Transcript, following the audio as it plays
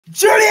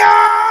JULIUS!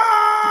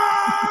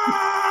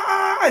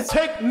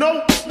 Take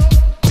note.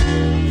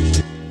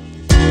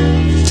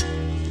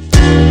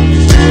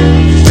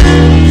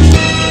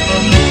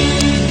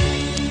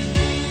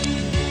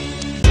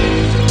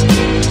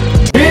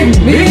 Big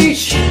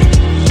Beach!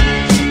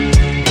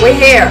 We're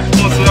here.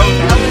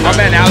 My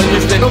man, Alan,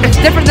 It's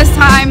different this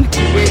time.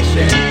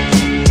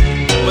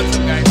 what's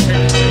up, guys?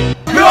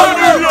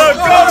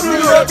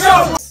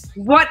 Go!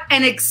 What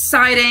an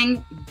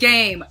exciting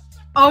game.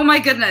 Oh my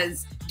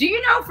goodness. Do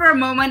you know, for a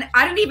moment,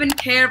 I didn't even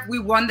care if we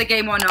won the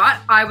game or not.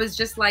 I was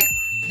just like,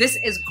 this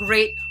is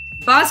great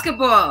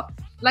basketball.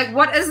 Like,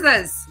 what is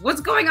this? What's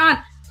going on?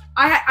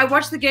 I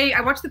watched the game.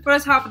 I watched the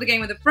first half of the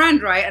game with a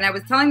friend, right? And I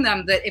was telling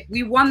them that if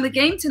we won the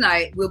game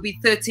tonight, we'll be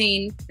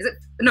 14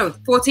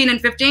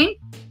 and 15?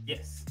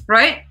 Yes.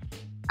 Right?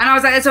 And I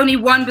was like, it's only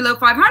one below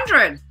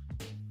 500.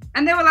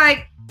 And they were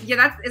like,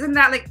 yeah, isn't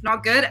that like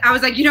not good? I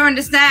was like, you don't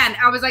understand.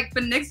 I was like, for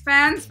Knicks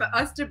fans, for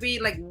us to be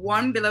like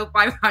one below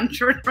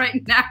 500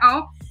 right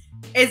now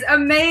is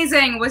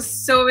amazing. We're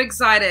so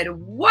excited.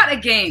 What a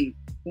game.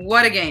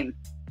 What a game.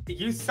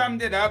 You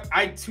summed it up.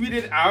 I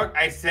tweeted out,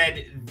 I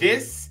said,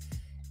 this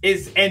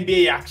is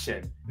NBA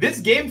action. This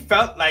game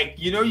felt like,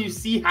 you know, you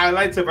see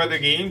highlights of other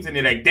games and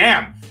you're like,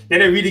 damn, they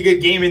had a really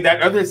good game in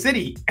that other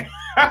city.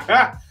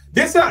 And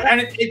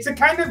it's a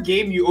kind of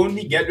game you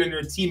only get when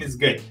your team is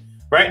good,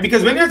 right?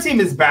 Because when your team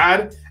is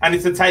bad and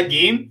it's a tight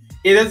game,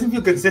 it doesn't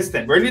feel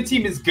consistent. When your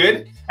team is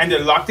good and they're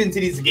locked into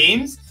these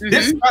games,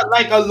 this felt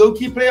like a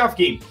low-key playoff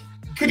game.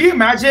 Could you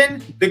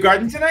imagine the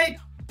Garden tonight?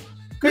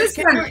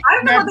 Listen, I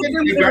don't know what they're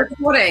doing with the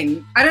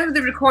recording. I don't know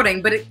the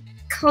recording, but it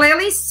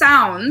clearly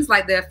sounds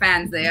like there are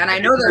fans there, and I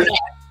know they're there.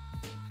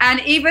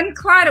 And even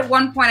Clyde at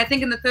one point, I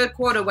think in the third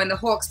quarter, when the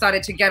Hawks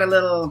started to get a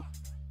little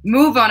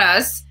move on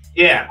us,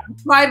 yeah,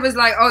 Clyde was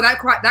like, "Oh, that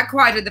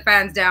quieted the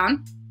fans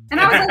down." And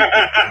I was like,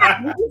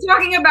 "What are you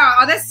talking about?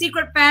 Are there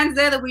secret fans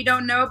there that we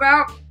don't know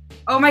about?"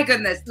 Oh my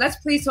goodness! Let's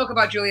please talk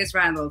about Julius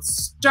Randle,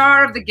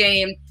 star of the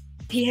game.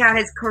 He had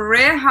his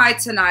career high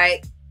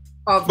tonight.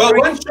 But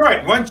one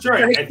short.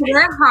 His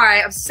career high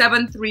of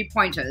 7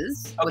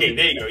 3-pointers. Okay,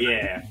 there you go.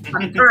 Yeah,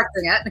 I'm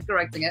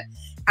correcting it.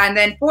 And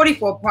then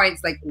 44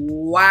 points. Like,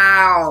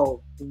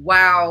 wow.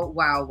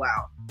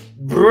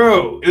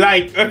 Bro,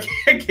 like,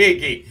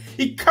 okay.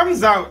 He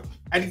comes out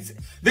and he's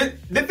the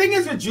thing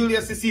is with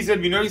Julius this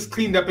season, we know he's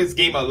cleaned up his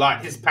game a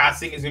lot. His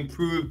passing is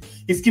improved.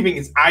 He's keeping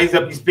his eyes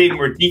up. He's playing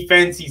more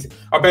defense. He's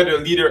a better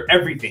leader.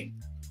 Everything.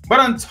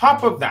 But on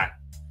top of that,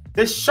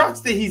 the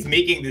shots that he's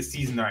making this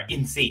season are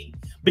insane.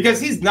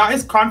 Because his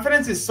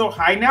confidence is so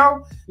high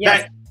now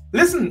that,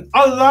 listen,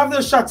 a lot of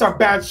those shots are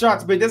bad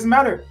shots, but it doesn't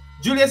matter.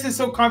 Julius is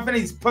so confident,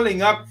 he's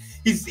pulling up.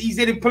 He's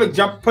hitting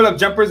pull-up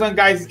jumpers on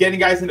guys. He's getting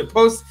guys in the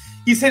post.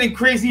 He's hitting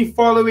crazy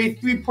fall-away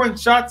three-point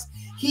shots.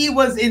 He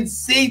was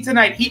insane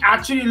tonight. He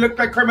actually looked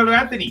like Carmelo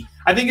Anthony.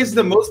 I think it's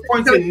the most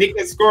points that Knick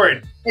has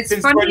scored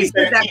since funny you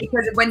said that,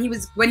 because when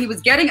he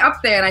was getting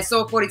up there and I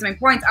saw 47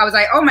 points, I was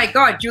like, oh my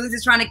God, Julius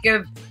is trying to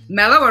give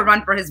Melo a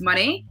run for his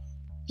money.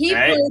 He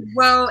played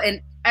well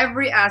in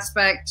every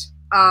aspect.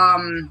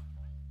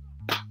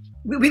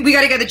 We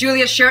got to get the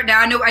Julius shirt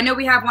now. I know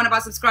we have one of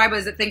our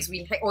subscribers that thinks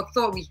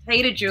thought we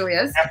hated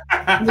Julius.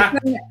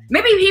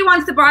 Maybe he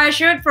wants to buy a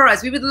shirt for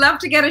us. We would love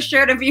to get a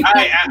shirt of you.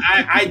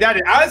 I doubt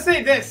it. I'll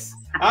say this.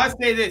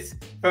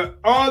 For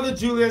all the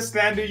Julius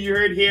slander you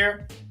heard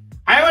here,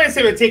 I want to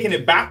say we're taking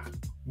it back,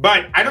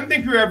 but I don't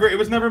think it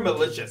was never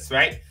malicious,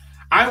 right?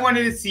 I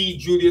wanted to see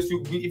Julius.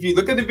 If you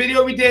look at the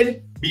video we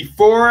did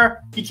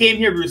before he came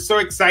here, we were so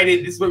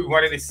excited. This is what we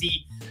wanted to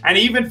see. And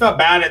it even felt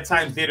bad at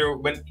times later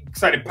when he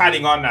started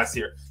patting on last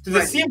year. So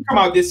to see him come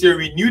out this year,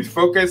 renewed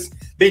focus.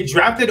 They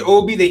drafted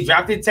Obi. They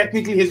drafted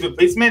technically his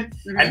replacement.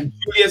 And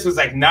Julius was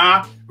like,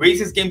 nah, raise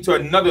his game to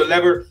another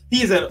level.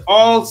 He's an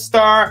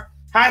all-star.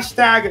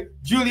 Hashtag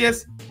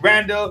Julius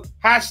Randle.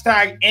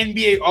 Hashtag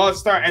NBA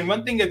All-Star. And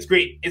one thing that's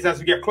great is as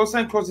we get closer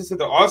and closer to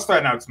the All-Star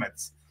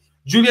announcements,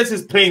 Julius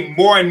is playing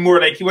more and more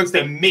like he wants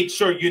to make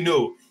sure you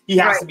know he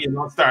has to be an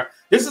all-star.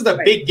 This is a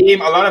big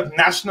game. A lot of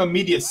national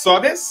media saw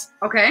this.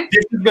 Okay.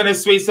 This is going to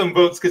sway some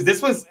votes because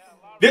this was,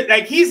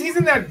 like, he's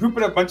in that group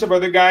with a bunch of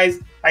other guys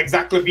like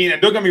Zach LaVine.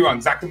 And don't get me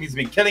wrong, Zach LaVine's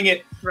been killing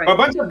it. But a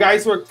bunch of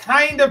guys who are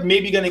kind of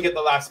maybe going to get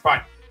the last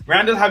spot.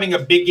 Randall having a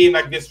big game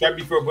like this right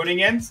before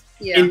voting ends.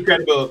 Yeah.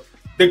 Incredible.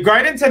 The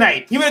Garden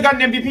tonight, he would have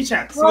gotten an MVP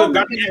chance.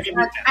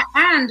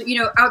 And, you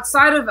know,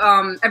 outside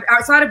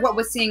of what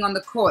we're seeing on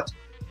the court,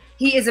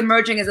 he is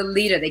emerging as a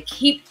leader. They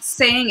keep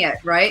saying it,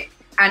 right?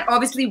 And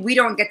obviously we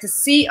don't get to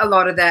see a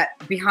lot of that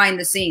behind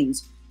the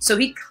scenes. So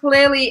he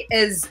clearly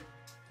is,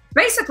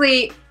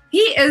 basically, he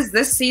is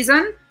this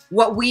season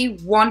what we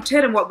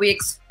wanted and what we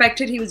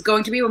expected he was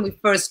going to be when we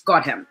first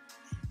got him.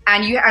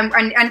 And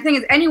the thing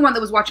is, anyone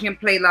that was watching him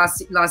play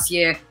last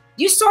year,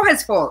 you saw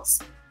his faults.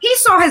 He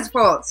saw his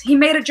faults. He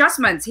made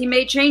adjustments. He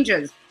made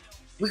changes.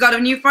 We got a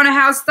new front of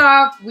house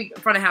staff.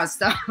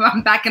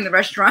 I'm back in the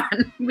restaurant.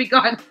 We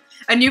got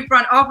a new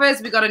front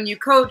office. We got a new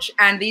coach,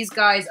 and these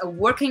guys are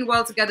working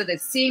well together. They're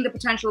seeing the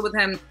potential with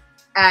him,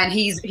 and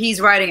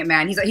he's riding it,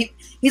 man.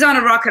 He's on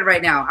a rocket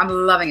right now. I'm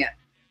loving it.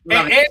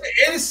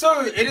 It is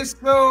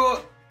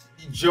so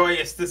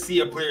joyous to see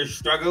a player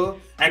struggle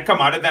and come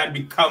out of that and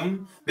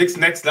become this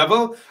next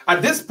level.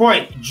 At this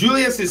point,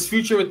 Julius's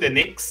future with the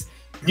Knicks,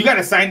 you got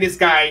to sign this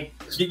guy.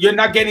 You're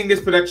not getting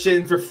this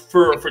production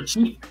for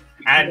cheap,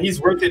 and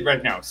he's worth it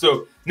right now.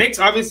 So Knicks,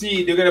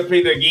 obviously, they're going to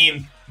play their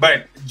game,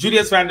 but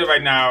Julius Randle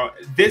right now,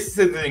 this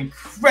is an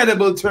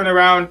incredible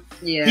turnaround.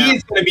 Yeah. He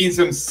is going to be in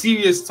some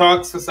serious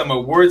talks for some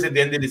awards at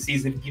the end of the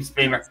season if he keeps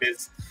playing like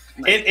this.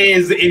 It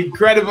is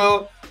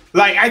incredible.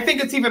 Like, I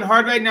think it's even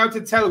hard right now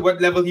to tell what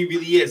level he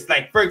really is.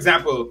 Like, for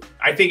example,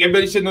 I think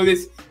everybody should know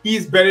this.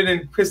 He's better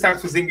than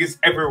Kristaps Porzingis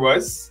ever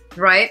was.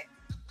 Right.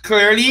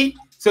 Clearly.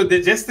 So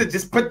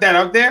just put that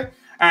out there.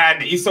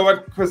 And you saw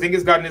what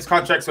Porzingis got in his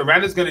contract. So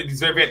Randle's going to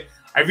deserve it.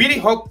 I really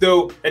hope,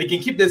 though, that he can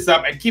keep this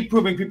up and keep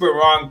proving people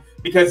wrong.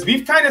 Because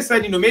we've kind of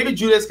said, you know, maybe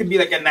Julius could be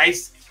like a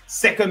nice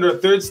second or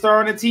third star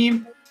on a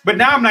team. But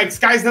now I'm like,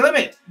 sky's the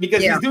limit.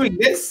 Because he's doing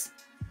this.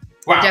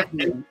 Wow,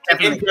 Definitely.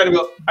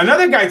 Incredible.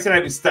 Another guy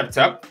tonight who stepped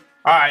up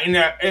in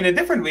a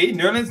different way,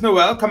 Nerlens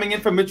Noel coming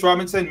in from Mitch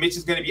Robinson. Mitch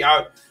is going to be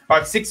out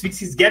about 6 weeks.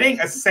 He's getting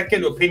a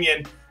second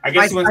opinion. I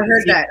guess I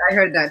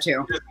heard that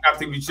too.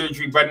 After the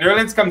surgery, but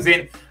Nerlens comes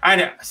in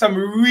and some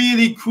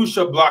really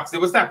crucial blocks. There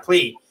was that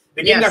play.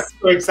 The game got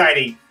so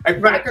exciting.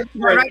 Right towards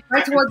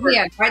the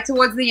end. Right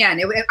towards the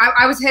end.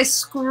 I was here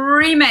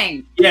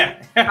screaming.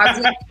 Yeah. I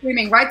was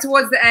screaming right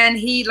towards the end.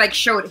 He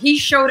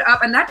showed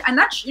up, and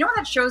that you know what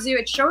that shows you?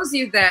 It shows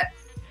you that,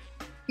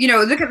 you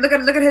know, look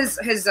at his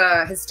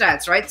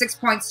stats, right? 6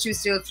 points, 2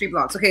 steals, 3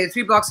 blocks. Okay, the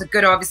 3 blocks are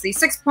good, obviously.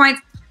 6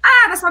 points,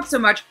 that's not so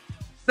much.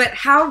 But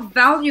how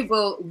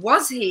valuable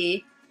was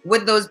he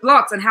with those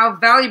blocks, and how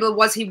valuable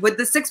was he with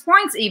the 6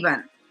 points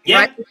even? Yeah.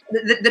 Right?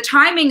 The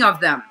timing of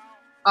them.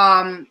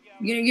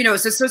 You know,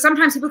 so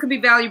sometimes people can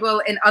be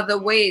valuable in other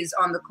ways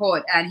on the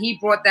court, and he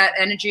brought that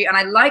energy. And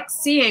I like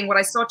seeing what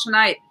I saw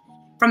tonight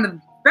from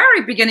the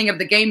very beginning of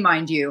the game,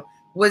 mind you,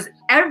 was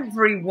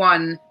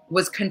everyone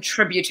was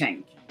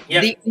contributing.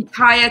 Yep. The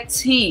entire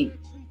team.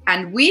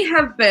 And we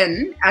have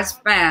been, as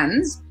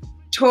fans,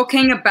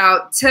 talking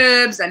about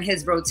Tibbs and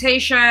his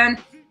rotation.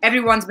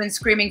 Everyone's been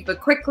screaming for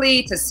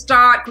Quickly to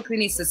start. Quickly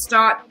needs to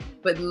start.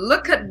 But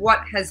look at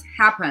what has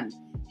happened.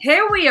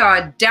 Here we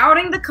are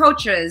doubting the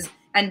coaches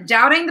and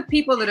doubting the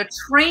people that are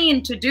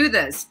trained to do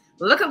this.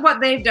 Look at what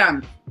they've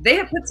done. They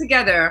have put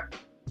together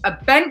a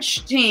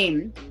bench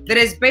team that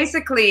is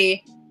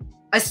basically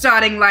a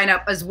starting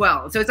lineup as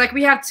well. So it's like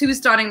we have 2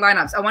 starting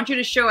lineups. I want you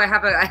to show. I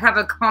have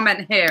a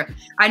comment here.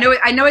 I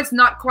know it's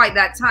not quite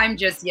that time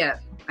just yet.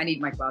 I need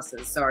my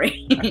glasses.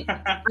 Sorry.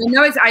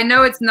 I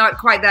know it's not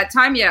quite that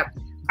time yet.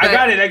 I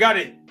got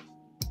it.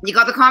 You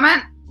got the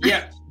comment?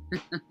 Yeah.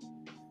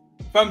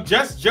 From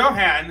Just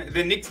Johan,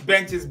 the Knicks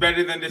bench is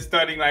better than the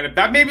starting lineup.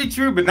 That may be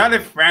true, but not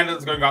if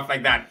Randle's going off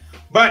like that.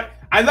 But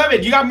I love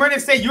it. You got more to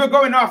say. You were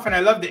going off, and I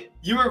loved it.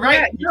 You were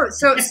right. Yeah, no,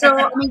 so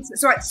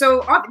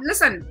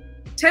listen,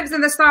 Tibbs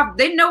and the staff,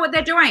 they know what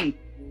they're doing.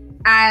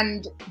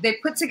 And they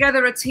put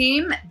together a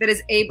team that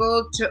is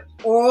able to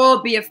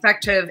all be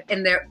effective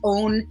in their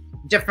own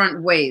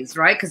different ways,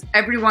 right? Because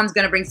everyone's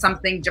going to bring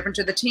something different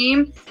to the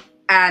team.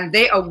 And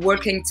they are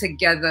working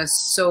together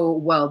so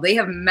well. They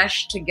have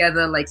meshed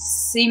together like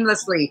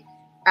seamlessly.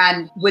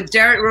 And with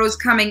Derrick Rose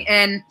coming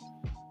in,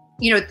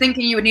 you know,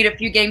 thinking you would need a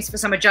few games for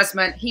some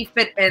adjustment, he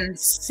fit in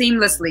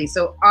seamlessly.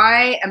 So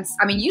I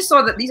mean, you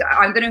saw that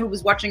I don't know who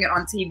was watching it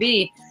on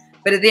TV,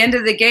 but at the end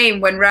of the game,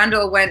 when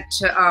Randle went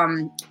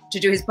to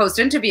do his post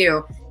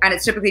interview, and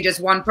it's typically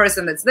just one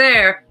person that's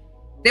there,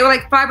 there were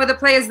like 5 other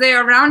players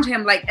there around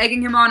him, like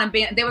egging him on, and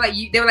they were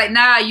like,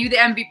 nah, you the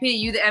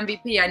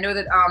MVP. I know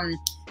that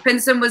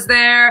Pinson was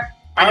there.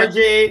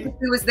 RJ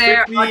was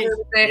there. Quickly, RJ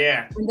was there.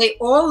 Yeah. And they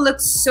all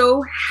looked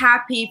so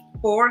happy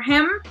for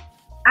him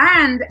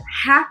and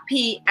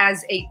happy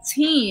as a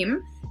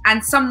team.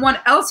 And someone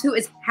else who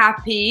is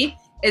happy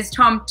is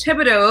Tom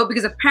Thibodeau,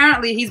 because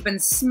apparently he's been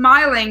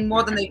smiling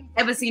more than they've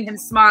ever seen him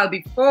smile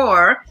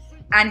before.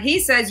 And he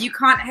says you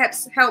can't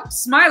help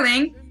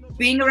smiling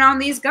being around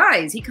these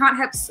guys. He can't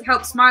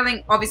help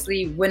smiling.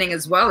 Obviously, winning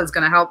as well is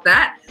going to help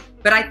that.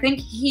 But I think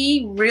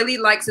he really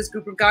likes this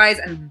group of guys,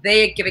 and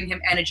they're giving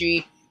him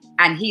energy,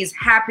 and he's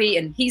happy,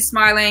 and he's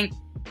smiling.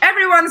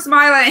 Everyone's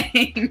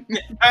smiling.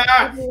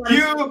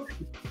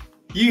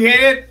 You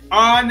hit it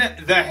on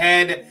the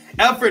head.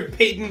 Elfrid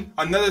Payton,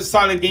 another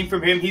solid game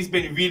from him. He's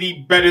been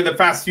really better the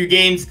past few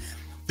games.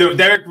 The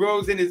Derrick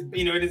Rose in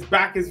his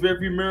back, his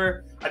rearview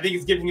mirror, I think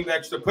it's giving him the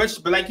extra push.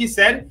 But like you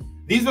said,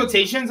 these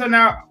rotations are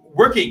now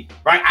working,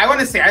 right? I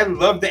want to say I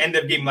love the end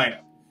of game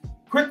lineup.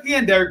 Quickly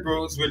and Derrick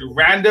Rose with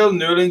Randle,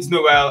 Nerlens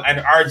Noel, and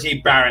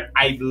RJ Barrett.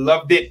 I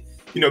loved it.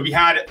 You know,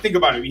 think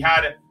about it. We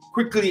had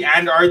Quickly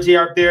and RJ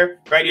out there,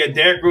 right? You had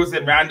Derrick Rose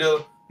and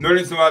Randle,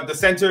 Nerlens Noel at the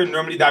center.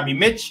 Normally that'd be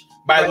Mitch.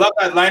 But I love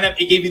that lineup.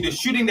 It gave you the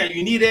shooting that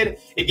you needed.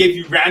 It gave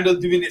you Randle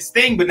doing this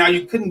thing, but now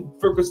you couldn't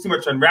focus too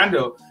much on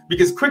Randle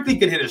because Quickly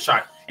could hit a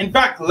shot. In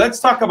fact, let's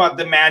talk about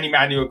the man,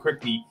 Emmanuel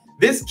Quickly.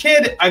 This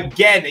kid,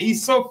 again,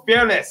 he's so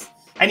fearless.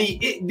 And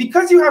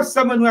because you have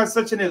someone who has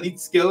such an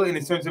elite skill in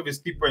terms of his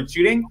three-point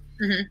shooting,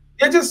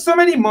 there are just so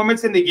many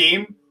moments in the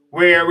game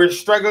where we're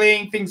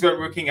struggling, things aren't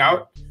working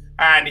out,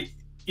 and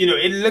you know,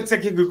 it looks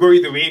like it could go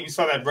either way. We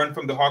saw that run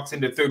from the Hawks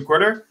in the third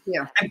quarter.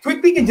 Yeah. And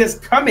Quickly can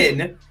just come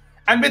in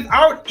and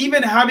without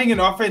even having an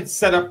offense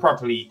set up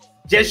properly,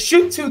 just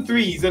shoot 2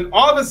 threes, and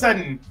all of a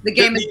sudden the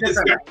game is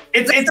different.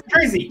 It's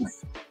crazy.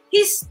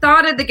 He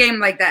started the game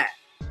like that.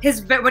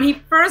 When he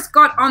first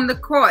got on the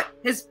court,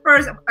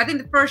 I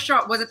think the first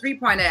shot was a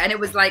 3-pointer, and it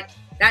was like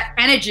that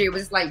energy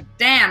was like,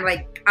 damn,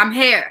 like I'm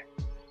here.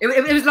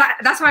 It was like,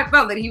 that's how I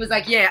felt, that he was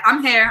like, yeah,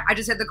 I'm here. I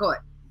just hit the court.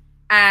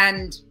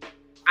 And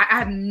I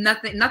have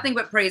nothing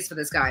but praise for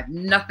this guy.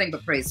 Nothing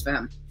but praise for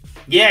him.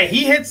 Yeah,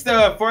 he hits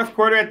the fourth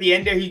quarter at the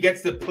end there. He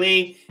gets to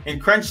play in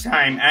crunch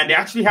time, and they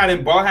actually had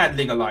him ball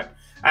handling a lot.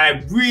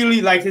 I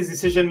really liked his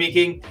decision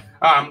making.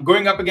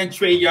 Going up against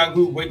Trae Young,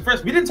 who, wait,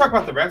 first, we didn't talk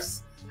about the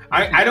refs.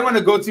 I don't want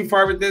to go too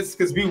far with this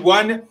because we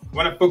want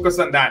to focus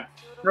on that.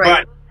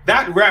 Right. But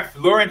that ref,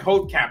 Lauren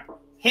Holtkamp,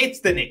 hates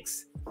the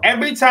Knicks.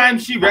 Every time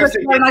she refs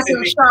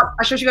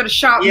I sure she got a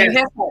shot. Yes.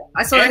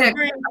 I saw it.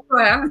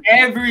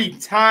 Every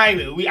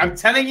time. I'm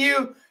telling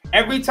you,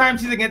 every time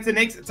she's against the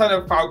Knicks, it's on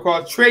a foul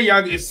call. Trae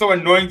Young is so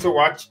annoying to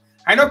watch.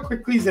 I know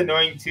Quickly's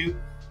annoying too.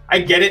 I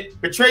get it.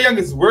 But Trae Young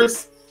is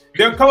worse.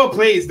 There are a couple of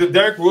plays. The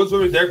Derrick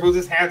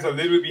Rose's hands are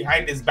literally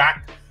behind his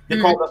back. They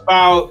call the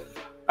foul.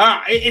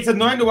 It's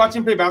annoying to watch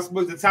him play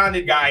basketball. He's a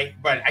talented guy,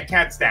 but I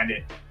can't stand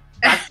it.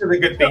 That's the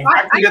good thing.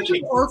 I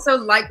actually also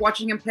like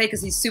watching him play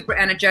because he's super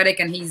energetic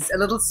and he's a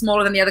little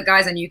smaller than the other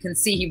guys, and you can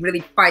see he really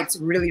fights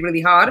really,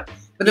 really hard.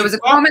 But there was a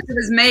comment that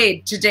was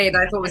made today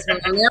that I thought was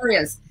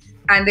hilarious,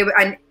 and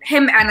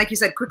him and like you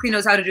said, Quickly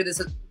knows how to do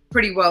this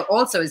pretty well.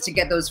 Also, is to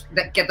get those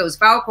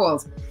foul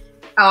calls.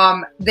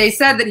 They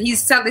said that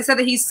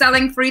he's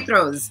selling free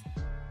throws,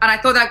 and I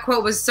thought that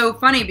quote was so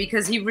funny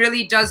because he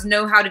really does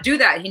know how to do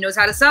that. He knows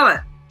how to sell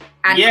it.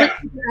 And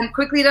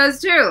Quickly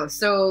does too.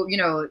 So, you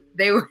know,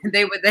 they were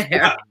there.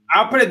 Yeah,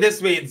 I'll put it this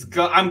way.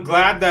 I'm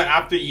glad that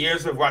after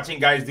years of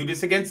watching guys do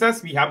this against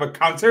us, we have a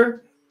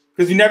counter,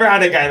 because we never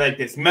had a guy like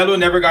this. Melo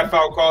never got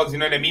foul calls, you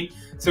know what I mean?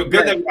 So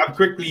good that we have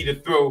Quickly to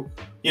throw,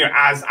 you know,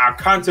 as our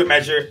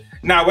countermeasure.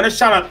 Now, I want to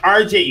shout out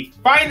RJ.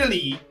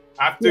 Finally,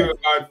 after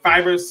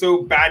 5 or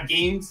so bad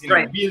games, you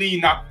know, really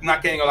not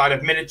getting a lot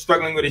of minutes,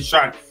 struggling with his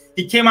shot.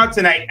 He came out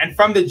tonight, and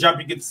from the jump,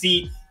 you could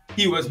see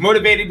he was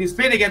motivated. He was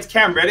playing against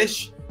Cam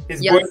Reddish,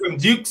 his boy from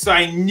Duke. So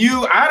I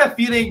had a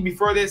feeling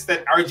before this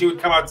that RJ would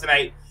come out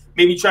tonight,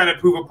 maybe trying to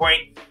prove a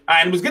point.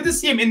 And it was good to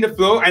see him in the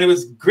flow, and it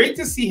was great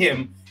to see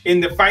him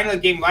in the final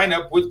game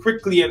lineup with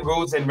Quickly and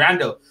Rose and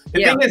Randle.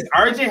 The thing is,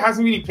 RJ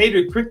hasn't really played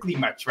with Quickly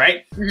much,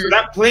 right? So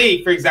that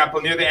play, for example,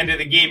 near the end of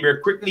the game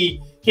where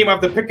Quickly came off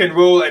the pick and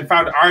roll and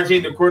found RJ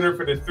in the corner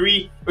for the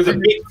 3, it was a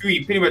big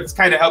 3, pretty much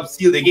kind of helped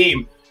seal the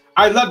game.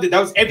 I loved it. That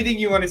was everything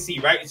you want to see,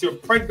 right? It's your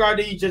point guard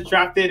that you just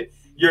drafted,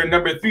 your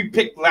number 3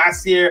 pick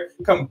last year,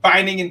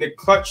 combining in the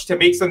clutch to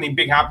make something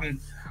big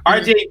happen.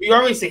 RJ, we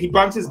always say he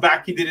bounces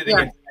back. He did it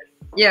again.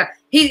 Yeah,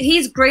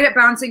 he's great at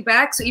bouncing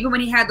back. So even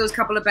when he had those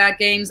couple of bad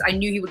games, I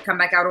knew he would come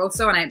back out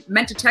also. And I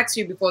meant to text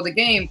you before the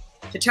game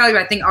to tell you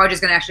I think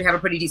RJ's going to actually have a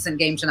pretty decent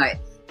game tonight.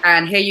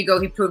 And here you go.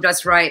 He proved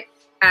us right.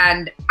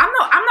 And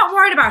I'm not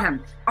worried about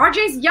him.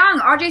 RJ's young.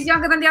 RJ's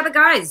younger than the other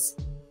guys.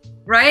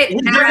 Right?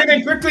 He's younger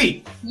than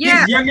Quickly. Yeah.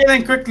 He's younger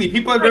than Quickly.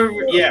 People are very,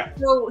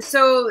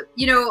 So,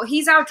 you know,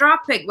 he's our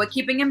draft pick. We're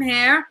keeping him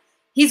here.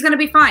 He's going to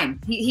be fine.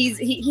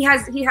 He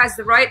has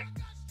the right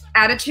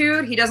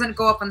attitude. He doesn't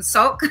go up and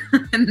sulk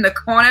in the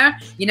corner.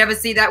 You never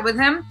see that with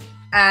him.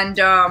 And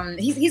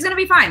he's going to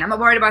be fine. I'm not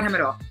worried about him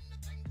at all.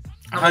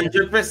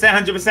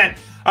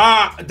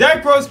 100%.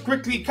 Derrick Rose,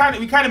 Quickly, we kind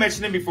of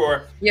mentioned him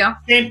before. Yeah.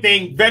 Same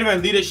thing,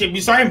 veteran leadership.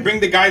 We saw him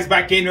bring the guys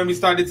back in when we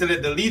started to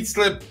let the lead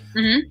slip.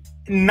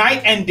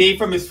 Night and day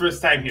from his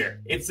first time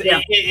here. It's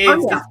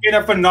been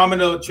a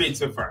phenomenal trade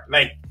so far.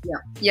 Like,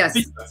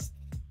 speechless.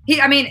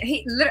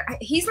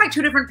 He's like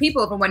 2 different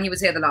people from when he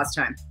was here the last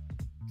time.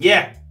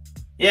 Yeah.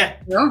 You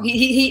know,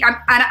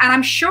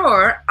 I'm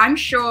sure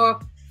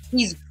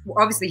he's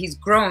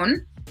grown,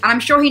 and I'm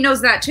sure he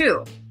knows that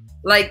too.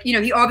 Like, you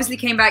know, he obviously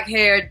came back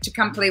here to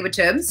come play with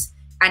Tibbs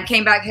and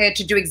came back here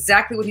to do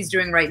exactly what he's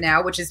doing right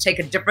now, which is take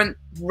a different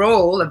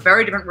role, a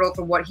very different role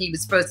from what he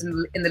was first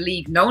in the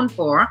league known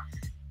for.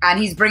 And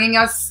he's bringing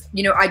us,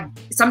 you know,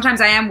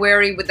 sometimes I am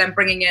wary with them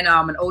bringing in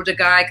an older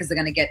guy because they're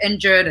going to get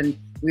injured. And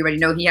we already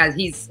know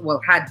he's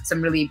had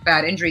some really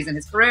bad injuries in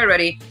his career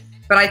already.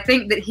 But I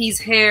think that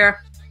he's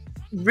here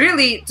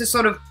really to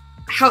sort of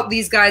help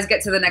these guys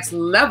get to the next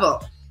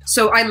level.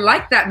 So I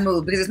like that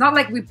move because it's not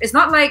like,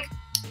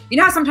 you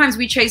know how sometimes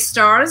we chase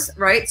stars,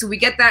 right? So we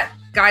get that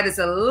guy that's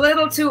a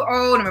little too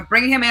old and we're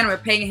bringing him in and we're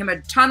paying him a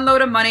ton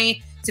load of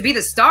money to be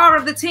the star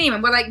of the team.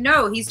 And we're like,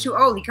 no, he's too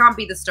old. He can't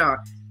be the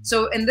star.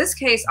 So in this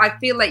case, I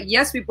feel like,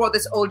 yes, we brought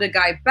this older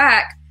guy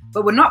back,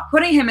 but we're not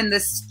putting him in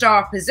this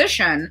star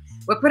position.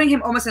 We're putting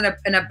him almost in a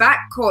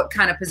backcourt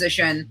kind of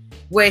position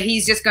where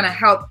he's just going to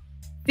help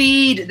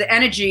feed the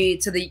energy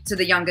to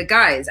the younger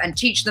guys and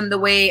teach them the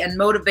way and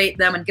motivate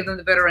them and give them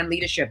the veteran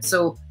leadership.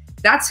 So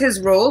that's his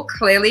role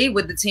clearly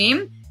with the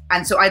team.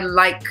 And so I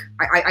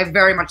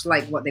very much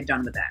like what they've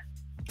done with that.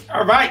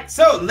 All right,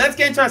 so let's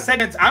get into our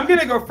segments. I'm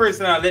gonna go first,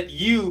 and I'll let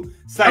you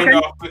sign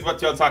off with what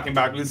you're talking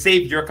about. We'll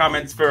save your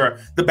comments for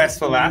the best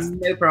for last.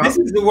 No problem. This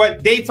is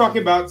what they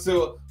talking about.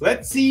 So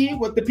let's see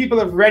what the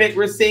people of Reddit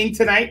were saying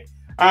tonight.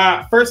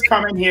 First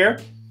comment here: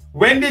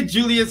 when did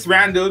Julius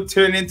Randle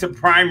turn into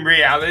prime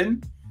Ray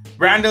Allen?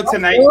 Randle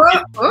tonight is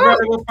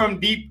incredible from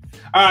deep.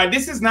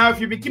 This is now, if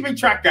you've been keeping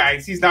track,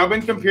 guys, he's now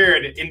been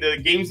compared in the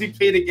games we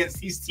played against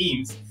these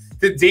teams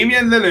to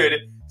Damian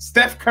Lillard,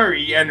 Steph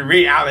Curry, and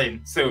Ray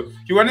Allen. So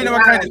if you want to know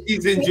what kind of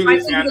season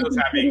Julius Randle's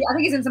having, I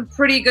think he's in some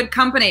pretty good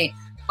company.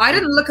 I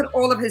didn't look at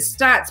all of his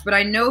stats, but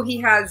I know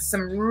he has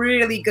some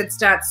really good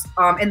stats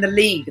in the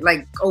league,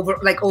 like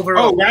overall.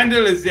 Oh,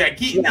 Randle is there.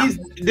 He's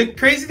the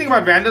crazy thing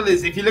about Randle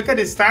is if you look at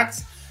his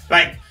stats,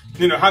 like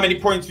how many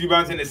points,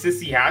 rebounds, and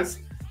assists he has,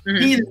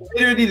 he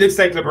literally looks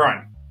like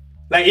LeBron.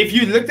 Like if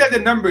you looked at the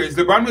numbers,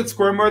 LeBron would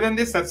score more than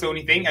this. That's the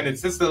only thing, and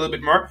assist a little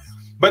bit more.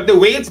 But the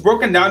way it's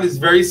broken down is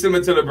very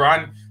similar to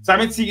LeBron. So I've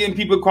been seeing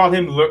people call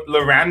him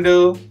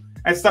LaRandle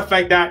and stuff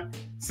like that.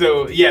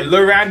 So yeah,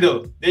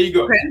 LaRandle. There you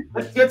go. Okay.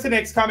 Let's go to the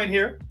next comment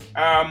here.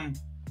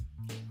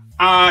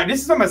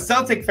 This is from a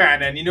Celtic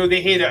fan, and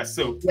they hate us.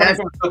 So coming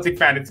from a Celtic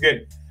fan, it's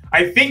good.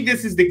 I think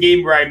this is the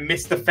game where I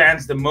miss the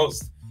fans the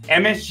most.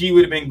 MSG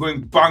would have been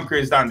going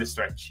bonkers down the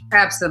stretch.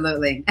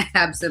 Absolutely.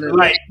 Absolutely.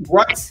 Like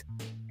what?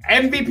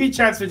 MVP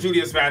chance for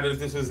Julius Randle if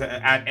this was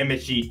at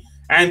MSG.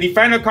 And the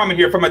final comment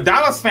here from a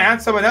Dallas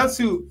fan, someone else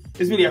who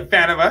is really a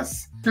fan of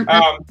us.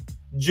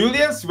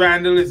 Julius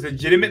Randle is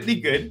legitimately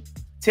good.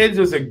 Tibbs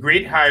was a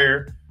great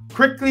hire.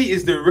 Quickly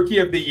is the rookie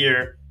of the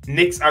year.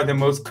 Knicks are the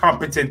most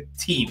competent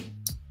team.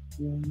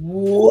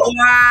 Wow.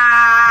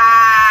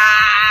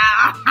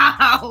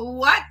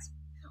 What?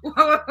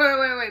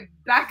 Wait.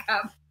 Back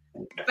up.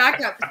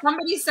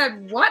 Somebody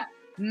said what?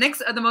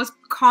 Knicks are the most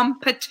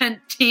competent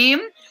team?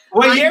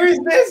 What year is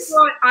this?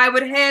 Thought I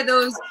would hear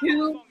those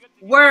two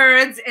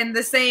words in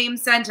the same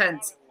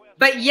sentence.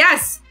 But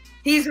yes,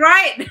 he's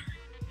right.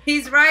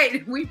 He's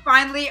right. We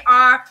finally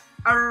are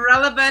a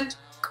relevant,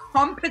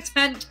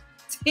 competent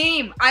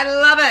team. I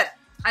love it.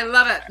 I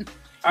love it.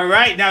 All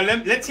right, now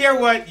let's hear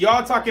what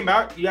y'all talking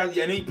about. I know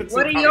you put some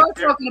what are y'all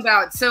talking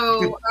about?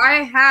 So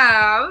I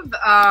have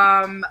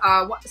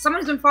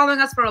someone who's been following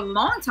us for a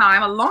long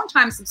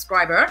time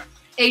subscriber,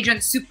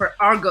 Agent Super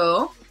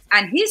Argo,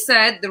 and he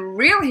said the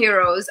real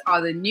heroes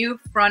are the new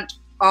front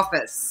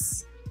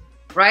office.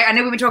 Right? I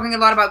know we've been talking a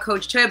lot about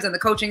Coach Tibbs and the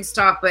coaching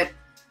stuff, but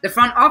the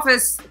front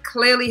office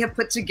clearly have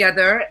put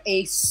together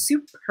a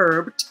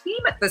superb team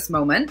at this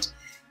moment,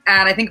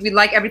 and I think we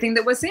like everything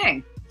that we're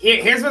seeing.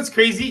 Here's what's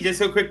crazy,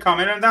 just a quick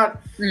comment on that.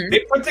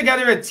 They put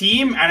together a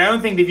team, and I don't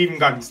think they've even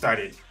gotten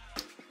started.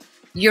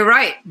 You're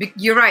right.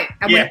 You're right.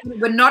 And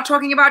we're not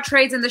talking about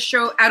trades in the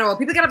show at all.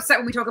 People get upset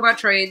when we talk about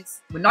trades.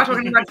 We're not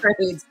talking about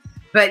trades.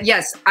 But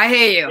yes, I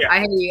hear you. Yeah.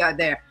 I hear you out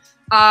there.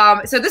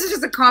 So this is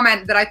just a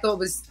comment that I thought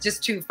was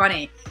just too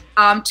funny.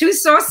 Too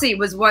saucy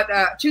was what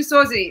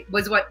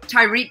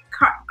Tyreek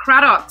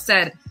Craddock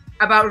said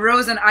about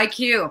Rose and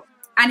IQ.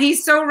 And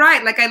he's so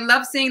right. Like, I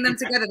love seeing them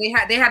together. They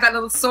have that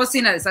little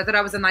sauciness. I thought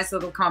that was a nice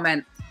little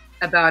comment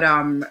about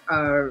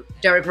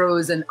Derrick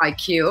Rose and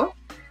IQ.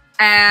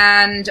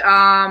 And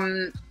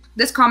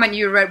this comment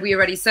we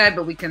already said,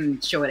 but we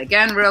can show it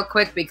again real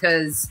quick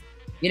because,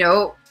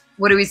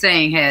 what are we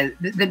saying here?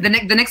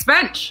 The Knicks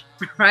bench,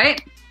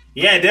 right?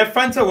 Yeah, they're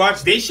fun to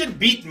watch. They should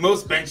beat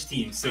most bench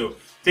teams. So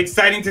it's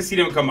exciting to see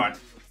them come on.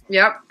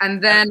 Yep.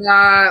 And then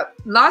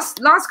last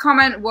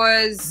comment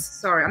was,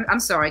 sorry, I'm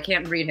sorry, I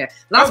can't read here.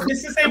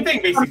 It's the same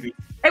thing, basically.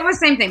 It was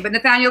the same thing, but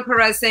Nathaniel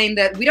Perez saying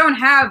that we don't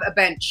have a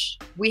bench.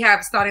 We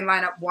have starting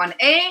lineup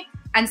 1A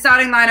and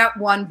starting lineup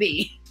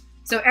 1B.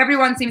 So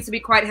everyone seems to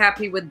be quite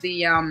happy with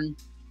the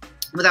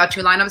with our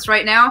two lineups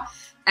right now.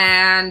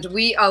 And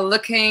we are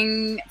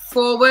looking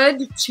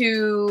forward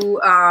to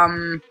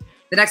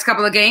the next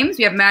couple of games.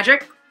 We have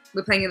Magic.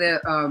 We're playing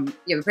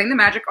we're playing the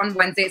Magic on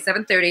Wednesday at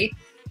 7:30.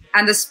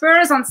 And the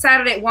Spurs on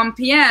Saturday at 1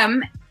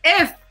 p.m.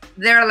 if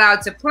they're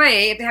allowed to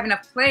play, if they have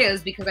enough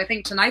players, because I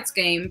think tonight's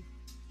game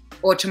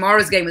or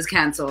tomorrow's game was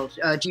canceled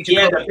due to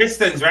COVID. The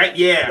Pistons, right?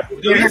 Yeah.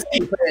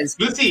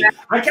 Lucy,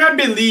 I can't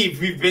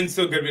believe we've been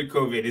so good with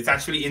COVID. It's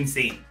actually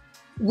insane.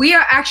 We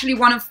are actually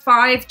one of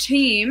 5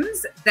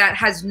 teams that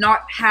has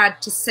not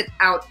had to sit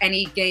out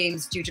any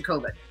games due to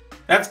COVID.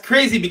 That's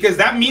crazy because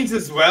that means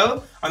as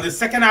well, on the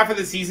second half of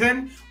the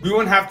season, we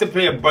won't have to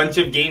play a bunch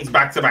of games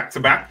back to back to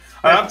back.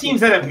 A lot of teams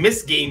that have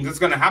missed games, what's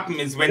going to happen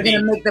is when they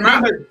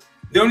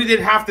only did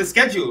half the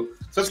schedule.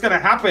 So what's going to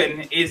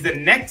happen is the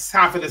next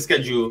half of the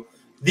schedule,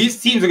 these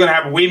teams are going to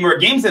have way more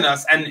games than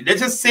us. And let's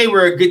just say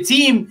we're a good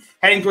team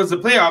heading towards the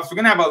playoffs. We're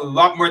going to have a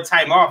lot more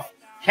time off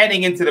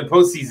heading into the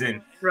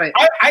postseason. Right.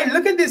 I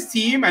look at this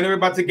team. I know we're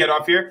about to get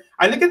off here.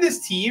 I look at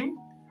this team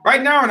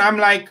right now and I'm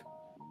like,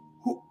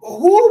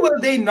 who will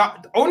they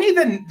not? Only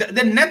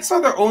the Nets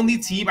are the only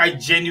team I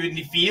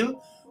genuinely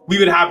feel we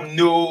would have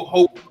no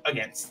hope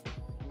against.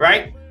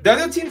 Right? The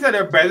other teams that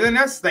are better than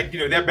us, like, they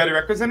have better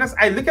records than us,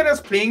 I look at us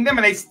playing them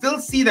and I still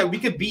see that we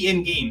could be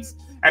in games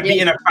and be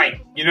in a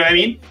fight. You know what I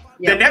mean?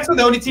 The Nets are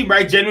the only team where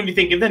I genuinely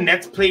think if the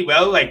Nets play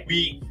well, like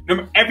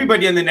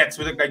everybody on the Nets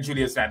would look like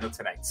Julius Randle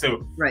tonight.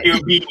 So it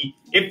would be,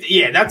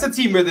 that's a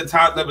team where the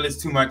talent level is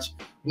too much.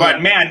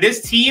 But man,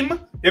 this team,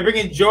 they're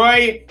bringing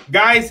joy.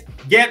 Guys,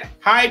 get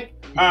hype.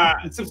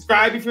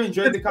 Subscribe if you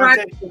enjoyed the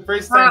content the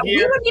first time here.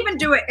 We didn't even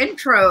do an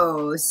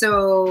intro,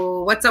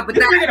 so what's up with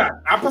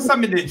that? I'll put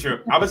something in the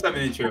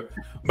intro.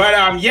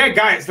 But yeah,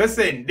 guys,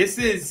 listen, this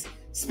is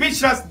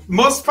speechless.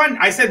 Most fun.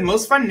 I said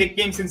most fun Knick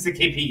game since the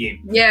KP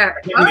game. Yeah.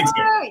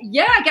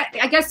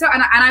 I guess so.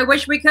 And I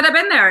wish we could have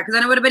been there because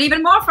then it would have been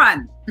even more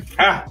fun.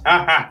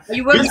 Are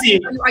you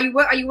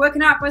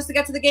working out for us to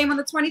get to the game on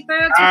the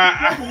 23rd?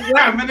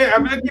 I'm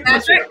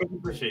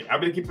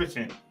gonna keep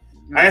pushing.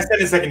 I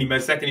sent a second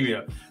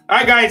email. All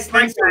right, guys.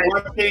 Thanks for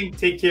watching.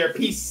 Take care.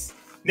 Peace.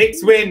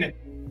 Knicks win.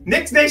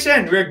 Knicks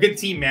Nation. We're a good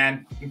team,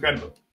 man. Incredible.